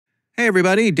Hey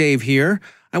everybody, Dave here.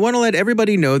 I want to let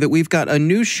everybody know that we've got a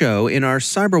new show in our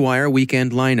CyberWire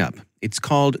weekend lineup. It's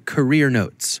called Career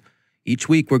Notes. Each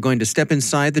week we're going to step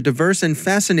inside the diverse and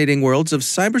fascinating worlds of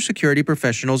cybersecurity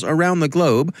professionals around the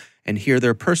globe and hear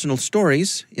their personal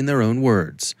stories in their own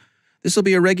words. This will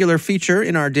be a regular feature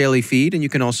in our daily feed, and you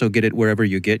can also get it wherever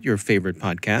you get your favorite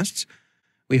podcasts.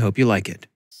 We hope you like it.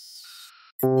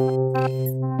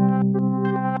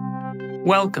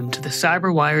 Welcome to the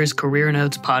CyberWire's Career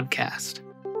Notes podcast,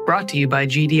 brought to you by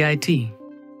GDIT,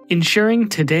 ensuring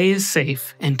today is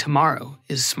safe and tomorrow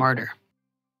is smarter.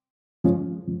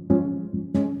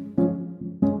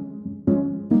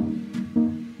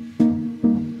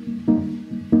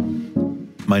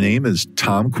 My name is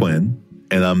Tom Quinn,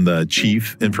 and I'm the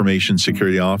Chief Information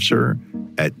Security Officer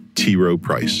at T. Rowe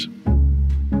Price.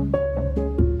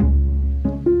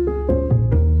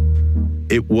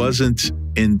 It wasn't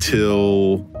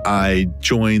until I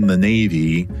joined the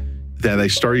Navy that I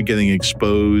started getting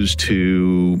exposed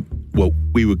to what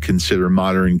we would consider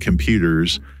modern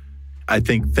computers. I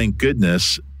think, thank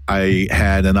goodness, I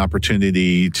had an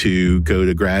opportunity to go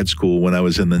to grad school when I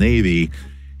was in the Navy,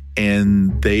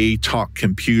 and they taught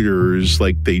computers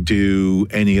like they do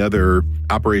any other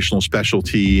operational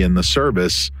specialty in the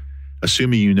service,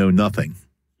 assuming you know nothing,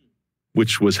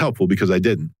 which was helpful because I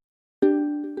didn't.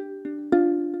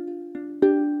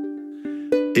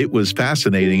 It was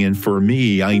fascinating, and for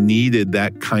me, I needed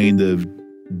that kind of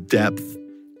depth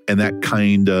and that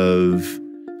kind of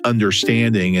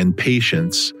understanding and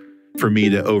patience for me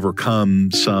to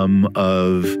overcome some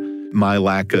of my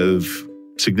lack of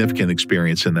significant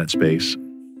experience in that space.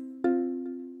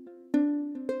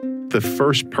 The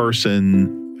first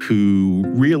person who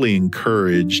really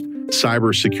encouraged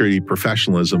cybersecurity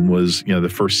professionalism was, the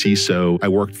first CISO I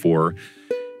worked for,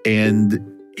 and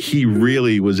he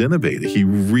really was innovative. He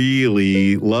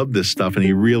really loved this stuff, and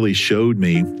he really showed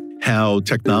me how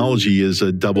technology is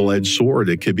a double-edged sword.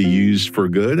 It could be used for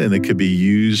good, and it could be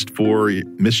used for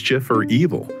mischief or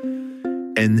evil.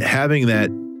 And having that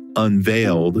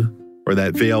unveiled, or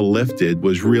that veil lifted,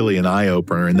 was really an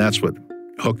eye-opener, and that's what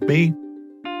hooked me.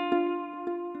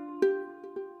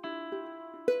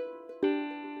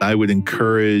 I would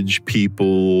encourage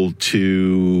people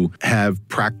to have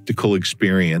practical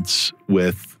experience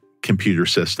with computer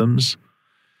systems.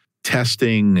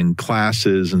 Testing and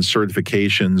classes and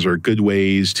certifications are good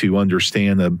ways to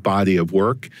understand a body of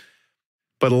work.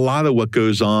 But a lot of what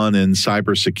goes on in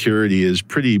cybersecurity is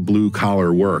pretty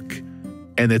blue-collar work.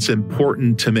 And it's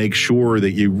important to make sure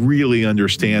that you really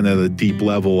understand at a deep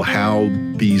level how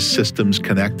these systems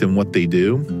connect and what they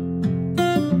do.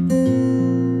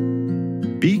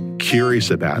 Be curious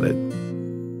about it.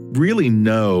 Really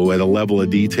know at a level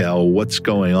of detail what's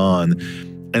going on.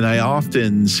 And I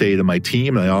often say to my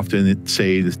team, and I often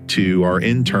say to our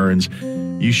interns,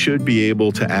 you should be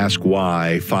able to ask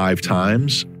why 5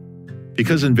 times,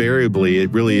 because invariably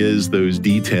it really is those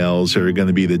details that are going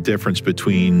to be the difference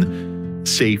between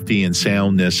safety and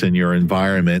soundness in your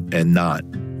environment and not.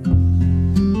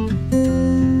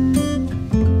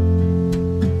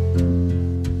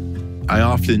 I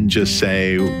often just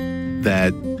say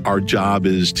that our job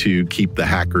is to keep the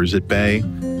hackers at bay.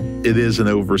 It is an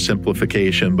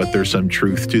oversimplification, but there's some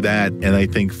truth to that. And I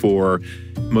think for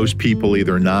most people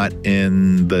either not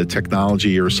in the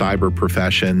technology or cyber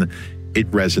profession,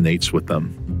 it resonates with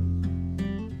them.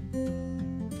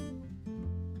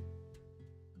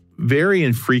 Very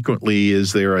infrequently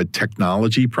is there a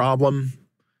technology problem.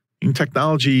 And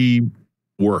technology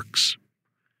works.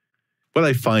 What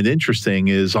I find interesting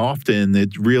is often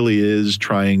it really is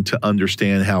trying to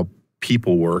understand how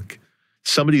people work.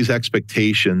 Somebody's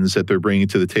expectations that they're bringing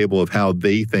to the table of how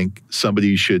they think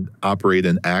somebody should operate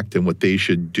and act and what they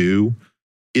should do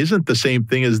isn't the same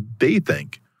thing as they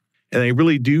think. And I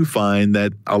really do find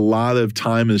that a lot of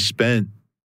time is spent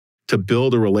to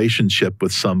build a relationship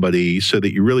with somebody so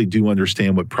that you really do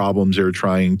understand what problems they're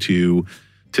trying to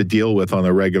deal with on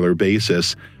a regular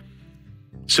basis,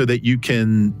 so that you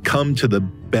can come to the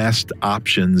best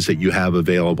options that you have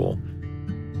available.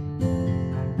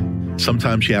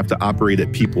 Sometimes you have to operate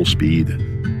at people speed.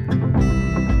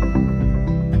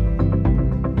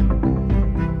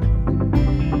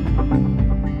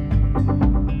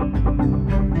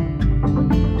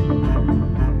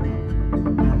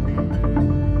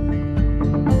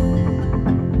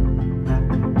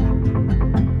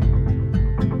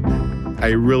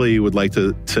 I really would like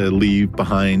to leave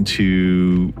behind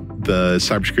to the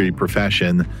cybersecurity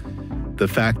profession the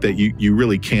fact that you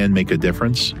really can make a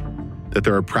difference, that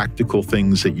there are practical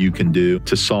things that you can do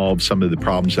to solve some of the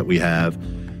problems that we have.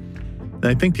 And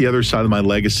I think the other side of my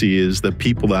legacy is the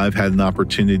people that I've had an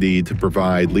opportunity to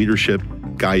provide leadership,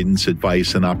 guidance,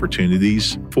 advice, and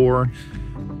opportunities for,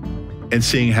 and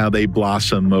seeing how they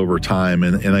blossom over time.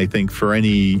 And I think for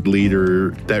any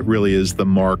leader, that really is the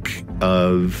mark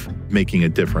of making a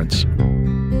difference.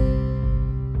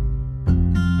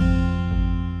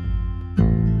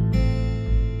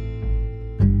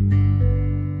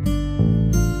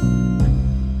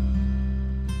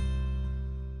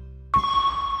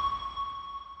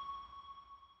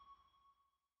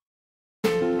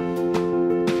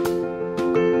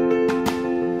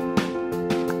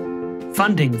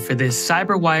 Funding for this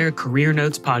CyberWire Career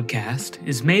Notes podcast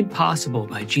is made possible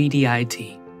by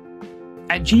GDIT.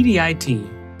 At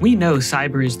GDIT, we know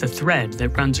cyber is the thread that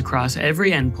runs across every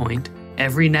endpoint,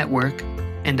 every network,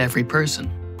 and every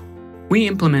person. We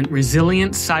implement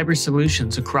resilient cyber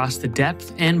solutions across the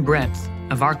depth and breadth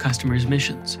of our customers'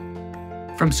 missions.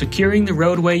 From securing the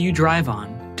roadway you drive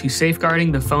on, to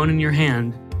safeguarding the phone in your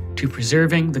hand, to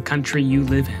preserving the country you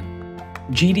live in,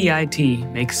 GDIT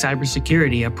makes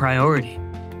cybersecurity a priority.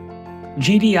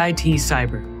 GDIT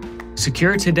Cyber.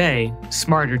 Secure today,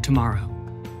 smarter tomorrow.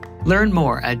 Learn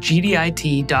more at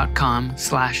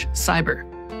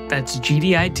gdit.com/cyber. That's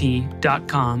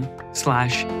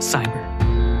gdit.com/cyber.